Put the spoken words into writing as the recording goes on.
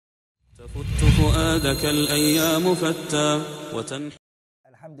تفت فؤادك الأيام فتى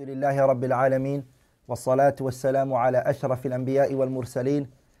الحمد لله رب العالمين والصلاة والسلام على أشرف الأنبياء والمرسلين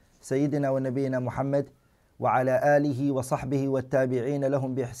سيدنا ونبينا محمد وعلى آله وصحبه والتابعين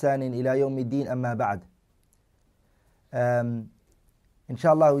لهم بإحسان إلى يوم الدين أما بعد.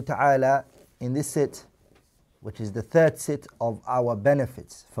 Inshallah ta'ala, in this sit, which is the third sit of our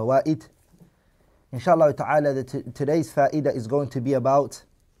benefits, fawaid, inshallah ta'ala, today's fa'idah is going to be about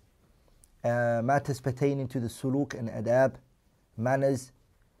matters pertaining to the suluk and adab, manners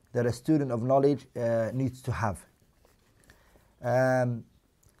that a student of knowledge needs to have.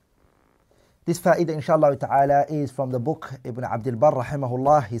 This fa'idah inshallah ta'ala is from the book Ibn Abdul Barr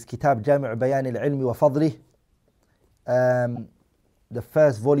rahimahullah, his kitab Jami' Bayan al-Ilmi wa Fadlih, the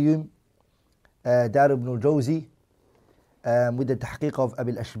first volume, Dar ibn al-Jawzi, with the tahqiq of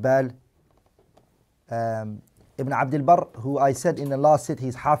Abil Ashbal. Ibn Abdul Barr, who I said in the last sit,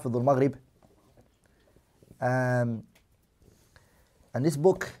 he's Hafidh al-Maghrib. And this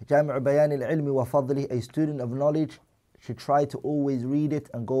book, Jami' Bayan al-Ilmi wa Fadlih, a student of knowledge should try to always read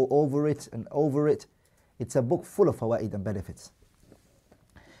it and go over it and over it. It's a book full of fawaid and benefits.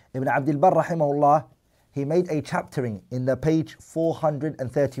 Ibn Abdul Barr rahimahullah, he made a chaptering in the page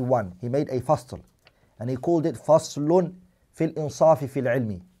 431. He made a fasl, and he called it Faslun fil Insafi fil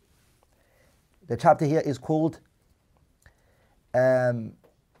Ilmi. The chapter here is called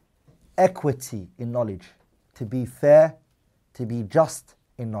Equity in Knowledge. To be fair, to be just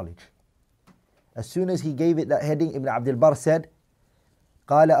in knowledge. As soon as he gave it that heading, Ibn Abdul Barr said,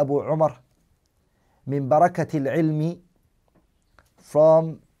 قال أبو عمر من بركة العلم,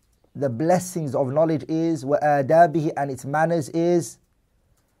 from the blessings of knowledge is, وآدابه, and its manners is,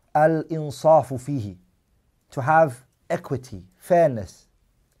 الإنصاف فيه, to have equity, fairness,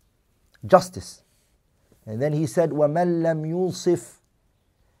 justice. And then he said, ومن لم ينصف,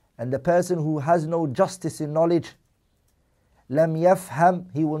 and the person who has no justice in knowledge, لم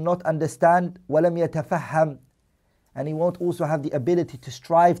يفهم, he will not understand, ولم يتفهم, and he won't also have the ability to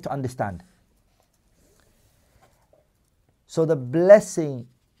strive to understand. So the blessing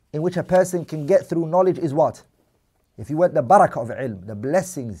in which a person can get through knowledge is what? If you want the barakah of ilm, the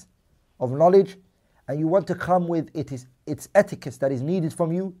blessings of knowledge, and you want to come with its etiquette that is needed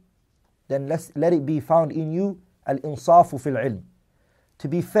from you, then let it be found in you, al-insafu fil ilm, to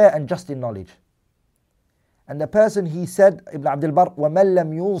be fair and just in knowledge. And the person, he said, Ibn Abdul Barr, وَمَنْ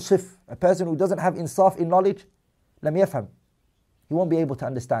لَمْ يُنصِفْ, a person who doesn't have insaf in knowledge, لَمْ يَفْهَمْ, he won't be able to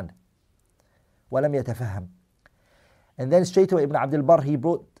understand. وَلَمْ يَتَفَهَّمْ. And then straight away Ibn Abdul Barr, he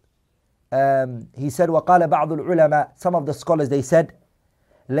brought, he said, وَقَالَ بَعْضُ الْعُلَمَاء, some of the scholars, they said,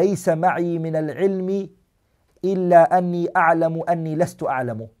 لَيْسَ مَعِي مِنَ الْعِلْمِ إِلَّا أَنِّي أَعْلَمُ أَنِّي لَسْتُ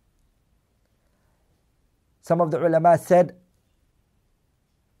أَعْلَمُ. Some of the ulama said,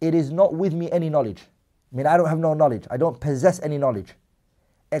 it is not with me any knowledge. I mean, I don't have no knowledge. I don't possess any knowledge.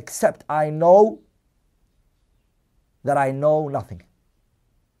 Except I know that I know nothing.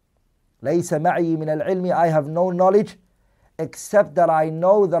 لَيْسَ مَعِي مِنَ الْعِلْمِ, I have no knowledge except that I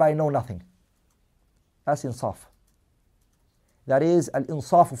know nothing. That's insaf. That is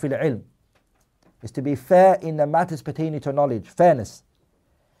al-insafu fil ilm, is to be fair in the matters pertaining to knowledge, fairness.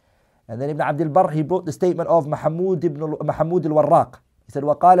 And then Ibn Abdul Barr, he brought the statement of Mahmud al-Warraq. He said,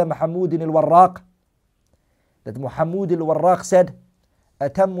 وَقَالَ مَحَمُودٍ الْوَرَّاقِ, that Muhammad al-Warraq said,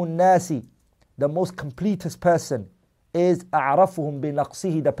 أَتَمُّ النَّاسِ, the most completest person is أَعْرَفُهُمْ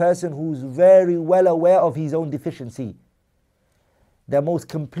بِنَقْصِهِ, the person who's very well aware of his own deficiency. The most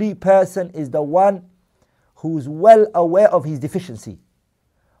complete person is the one who's well aware of his deficiency.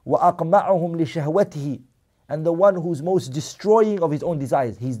 وَأَقْمَعُهُمْ لِشَهْوَتِهِ, and the one who's most destroying of his own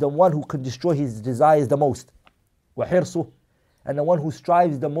desires. He's the one who can destroy his desires the most. وَحِرْصُهُ, and the one who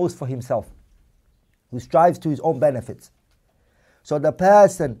strives the most for himself, who strives to his own benefits. So the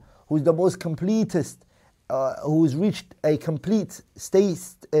person who's the most completest, who's reached a complete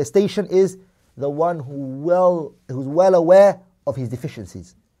station, is the one who's well aware of his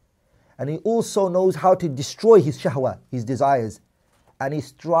deficiencies. And he also knows how to destroy his shahwa, his desires, and he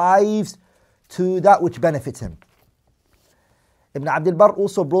strives to that which benefits him. Ibn Abdul Barr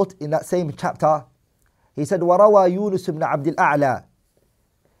also brought in that same chapter, he said, وَرَوَى يُونُسُ بْنَ عَبْدِ الْأَعْلَى,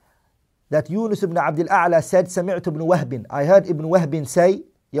 that Yunus ibn Abdul A'la said, سمعت ibn Wahb, I heard Ibn Wahb say,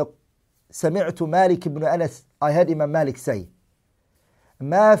 سمعت Malik ibn Anas, I heard Imam Malik say,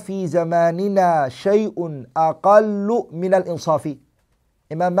 ما في زماننا شيء أقل من الإنصاف.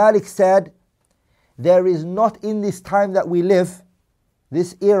 Imam Malik said, there is not in this time that we live,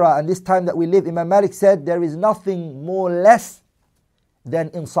 this era and this time that we live, Imam Malik said, there is nothing more less than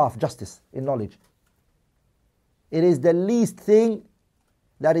insaf, justice in knowledge. It is the least thing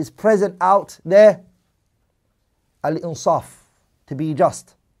that is present out there, al-insaf, to be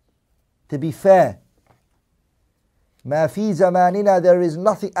just, to be fair. ما في زماننا, there is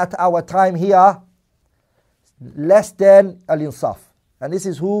nothing at our time here less than al-insaf. And this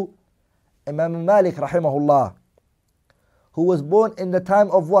is who? Imam Malik rahimahullah, who was born in the time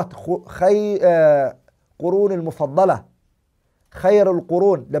of what? قرون المفضلة, خير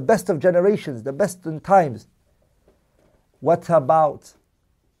القرون, the best of generations, the best in times. What about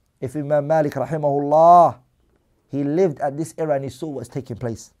if Imam Malik rahimahullah, he lived at this era and he saw what was taking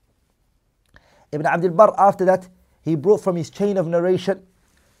place? Ibn Abdul Barr, after that, he brought from his chain of narration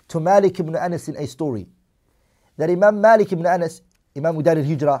to Malik ibn Anas in a story that Imam Malik ibn Anas, Imam Dar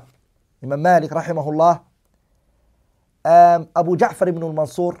al-Hijrah, Imam Malik rahimahullah, Abu Ja'far ibn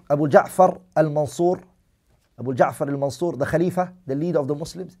al-Mansur, Abu Ja'far al-Mansur, the Khalifa, the leader of the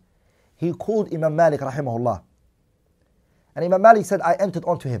Muslims, he called Imam Malik rahimahullah. And Imam Malik said, I entered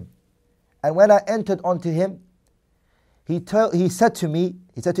onto him. And when I entered onto him, he said to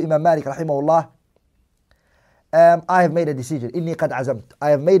Imam Malik rahimahullah, I have made a decision. Inni qad azamt. I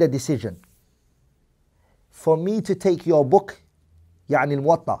have made a decision for me to take your book, يعني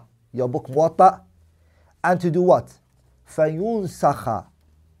الموطأ, your book Muwatta, and to do what? فينسخ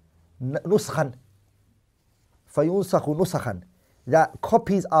نسخا. فينسخ نسخا. That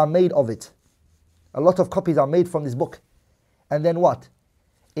copies are made of it. A lot of copies are made from this book. And then what?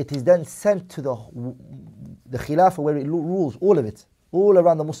 It is then sent to the Khilafah where it rules, all of it, all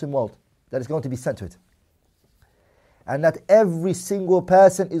around the Muslim world, that is going to be sent to it. And that every single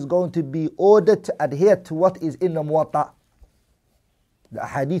person is going to be ordered to adhere to what is in the Muwatta. The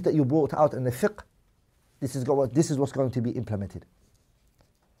hadith that you brought out in the fiqh, this is what's going to be implemented.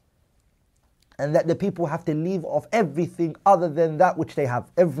 And that the people have to leave off everything other than that which they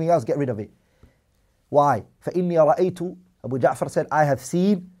have. Everything else, get rid of it. Why? فَإِنِّي رَأَيْتُ, Abu Ja'far said, I have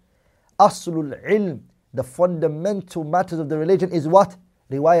seen أَصْلُ الْعِلْمِ, the fundamental matters of the religion is what?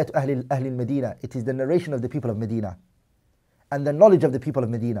 رِوَايَةُ أَهْلِ الْمَدِينَةِ. It is the narration of the people of Medina and the knowledge of the people of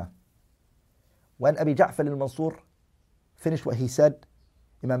Medina. When Abu Ja'far al-Mansur finished what he said,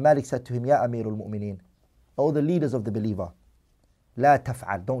 Imam Malik said to him, Ya Amir al-Mu'mineen, O the leaders of the believer, لا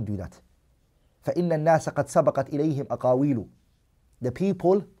تفعل, don't do that. فإن الناس قد سبقت إليهم أقاويل. The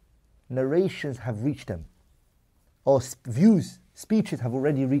people, narrations have reached them, or views, speeches have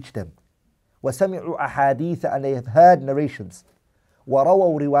already reached them. وسمعوا أحاديث, and they have heard narrations.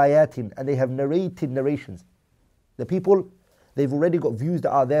 ورووا روايات, and they have narrated narrations. The people, they've already got views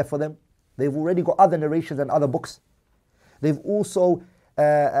that are there for them. They've already got other narrations and other books. They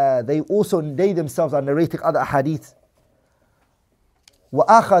themselves are narrating other ahadith.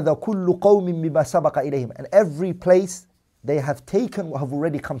 وَأَخَذَ كُلُّ قَوْمٍ بِمَا سَبَقَ إِلَيْهِمْ. And every place they have taken what have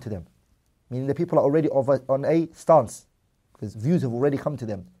already come to them. Meaning the people are already on a stance, because views have already come to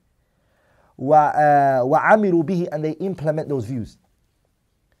them. وَعَمِلُوا بِهِ, and they implement those views.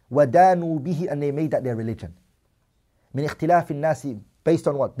 وَدَانُوا بِهِ, and they made that their religion. مِنْ اخْتِلَافِ النَّاسِ, based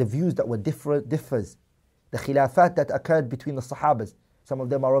on what? The views that were differs. The khilafat that occurred between the Sahabas. Some of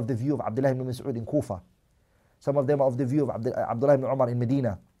them are of the view of Abdullah ibn Mas'ud in Kufa. Some of them are of the view of Abdullah ibn Umar in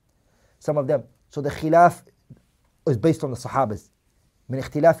Medina. Some of them. So the khilaf is based on the Sahabas. من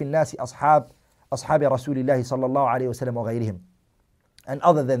اختلاف الناس أصحاب رسول الله صلى الله عليه وسلم وغيرهم. And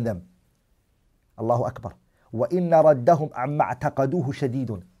other than them. Allahu Akbar. وإن ردهم عما اعتقدوه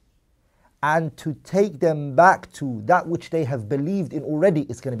شديد. And to take them back to that which they have believed in already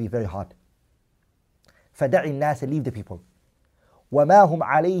is going to be very hard. فدع الناس, leave the people. وما هم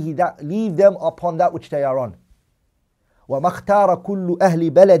عليه, that, leave them upon that which they are on. وما اختار كل أهل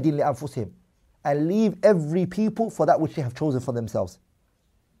بلد لأنفسهم, and leave every people for that which they have chosen for themselves.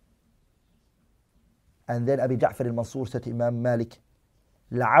 And then Abu Ja'far al-Mansur said to Imam Malik,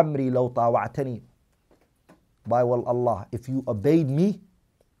 لعمري لو طاوعتني, by Allah, if you obeyed me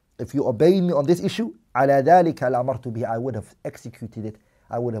on this issue, على ذلك لأمرت به, I would have executed it,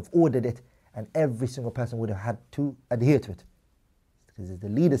 I would have ordered it, and every single person would have had to adhere to it. Because it's the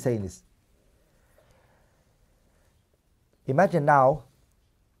leader saying this. Imagine now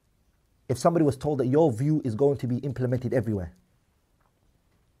if somebody was told that your view is going to be implemented everywhere,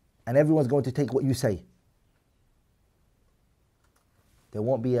 and everyone's going to take what you say. There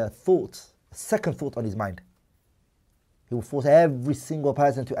won't be a second thought on his mind. He will force every single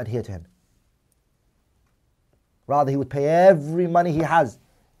person to adhere to him. Rather, he would pay every money he has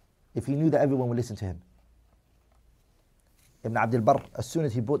if he knew that everyone would listen to him. Ibn Abdul Barr, as soon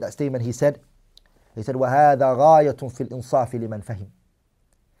as he brought that statement, he said, وَهَذَا غَايَةٌ فِي الْإِنصَافِ لِمَنْ فَهِمْ.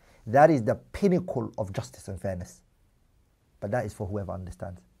 That is the pinnacle of justice and fairness. But that is for whoever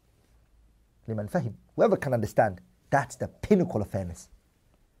understands. لِمَنْ فَهِمْ. Whoever can understand, that's the pinnacle of fairness.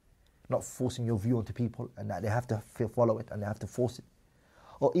 not forcing your view onto people and that they have to follow it and they have to force it.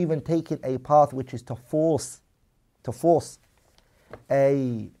 Or even taking a path which is to force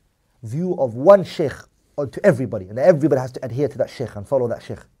a view of one sheikh onto everybody, and everybody has to adhere to that sheikh and follow that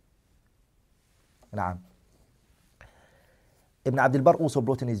sheikh. Na'am. Ibn Abdul Barr also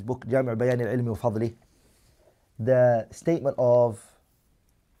brought in his book Jami' Bayan al-Ilmi wa Fadli the statement of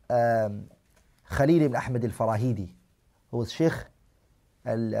Khalil ibn Ahmad al-Farahidi, who was Sheikh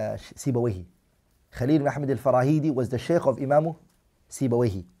al-Sibawayhi. Khalil ibn Ahmad al-Farahidi was the Sheikh of Imam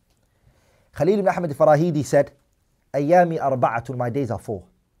Sibawayhi. Khalil ibn Ahmad al-Farahidi said, Ayami arba'atun, my days are 4.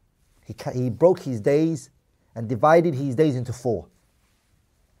 He broke his days and divided his days into 4.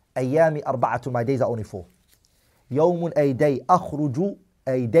 Ayami arba'atun, my days are only 4. Yawmun, a day, akhruju,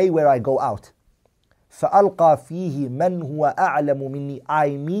 a day where I go out. فألقى فيه من هو أعلم مني,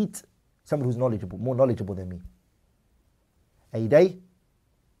 I meet someone who's knowledgeable, more knowledgeable than me. A day,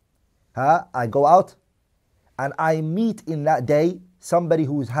 I go out and I meet in that day somebody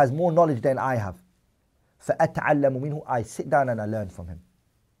who has more knowledge than I have. فأتعلم منه, I sit down and I learn from him.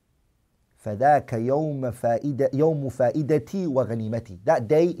 فذاك يوم فائدتي وغنيمتي. That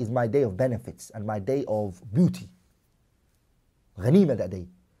day is my day of benefits and my day of beauty. Ghanima that day.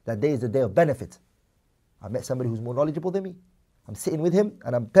 That day is the day of benefit. I met somebody who's more knowledgeable than me. I'm sitting with him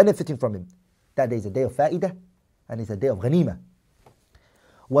and I'm benefiting from him. That day is a day of fa'idah and it's a day of ghanima.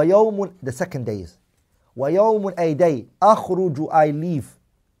 وَيَوْمٌ, the second day is وَيَوْمٌ, a day, أَخْرُجُ, I leave.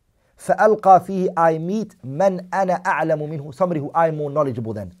 فَأَلْقَى فِيهِ, I meet مَنْ أَنَا أَعْلَمُ مِنْهُ, somebody who I'm more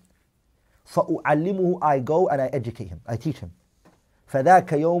knowledgeable than. فَأُعَلِّمُهُ, I go and I educate him, I teach him. فَذَاكَ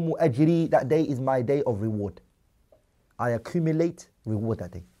يَوْمُ أَجْرِي, that day is my day of reward. I accumulate reward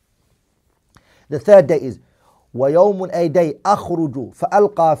that day. The third day is وَيَوْمٌ, a day, أَخْرُجُ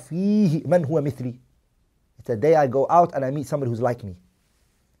فَأَلْقَى فِيهِ مَنْ هُوَ مِثْلِي. It's a day I go out and I meet somebody who's like me.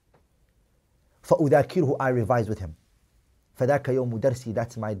 فَأُذَاكِرْهُ, I revise with him. فَذَاكَ يَوْمُ دَرْسِي,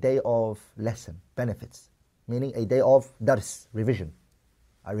 that's my day of lesson, benefits. Meaning a day of dars, revision.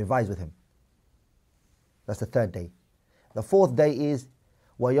 I revise with him. That's the third day. The fourth day is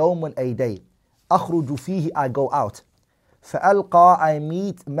وَيَوْمٌ, a day, أَخْرُجُ فِيهِ, I go out. فَأَلْقَى, I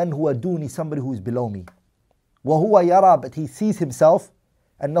meet مَنْ هُوَ دُونِي, somebody who is below me. وَهُوَ يَرَى, but he sees himself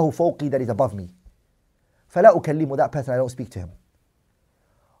أَنَّهُ فَوْقِي, that is above me. فَلَا أُكَلِّمُ, that person I don't speak to him.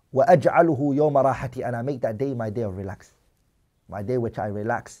 وَأَجْعَلُهُ يَوْمَ رَاحَتِي, and I make that day my day of relax. My day which I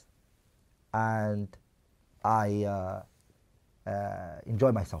relax and I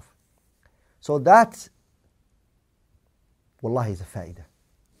enjoy myself. So that, wallahi, is a fa'idah.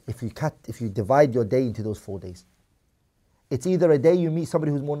 If you divide your day into those 4 days. It's either a day you meet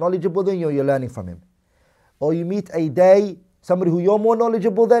somebody who's more knowledgeable than you, or you're learning from him. Or you meet a day somebody who you're more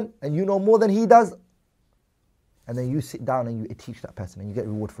knowledgeable than and you know more than he does, and then you sit down and you teach that person and you get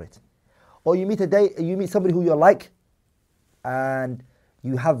reward for it. Or you meet somebody who you're like and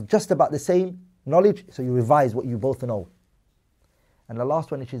you have just about the same knowledge, so you revise what you both know. And the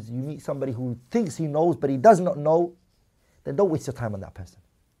last one, which is you meet somebody who thinks he knows but he does not know, then don't waste your time on that person.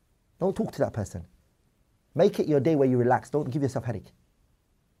 Don't talk to that person. Make it your day where you relax. Don't give yourself headache.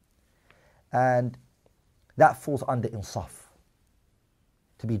 And that falls under insaf,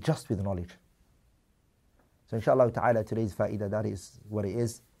 to be just with knowledge. So inshallah ta'ala, today's fa'idah, that is what it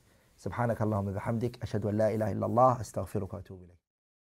is. Subhanakallahumma bihamdik, ashhadu an la ilaha illallah, astaghfiruka wa atubu ilayk.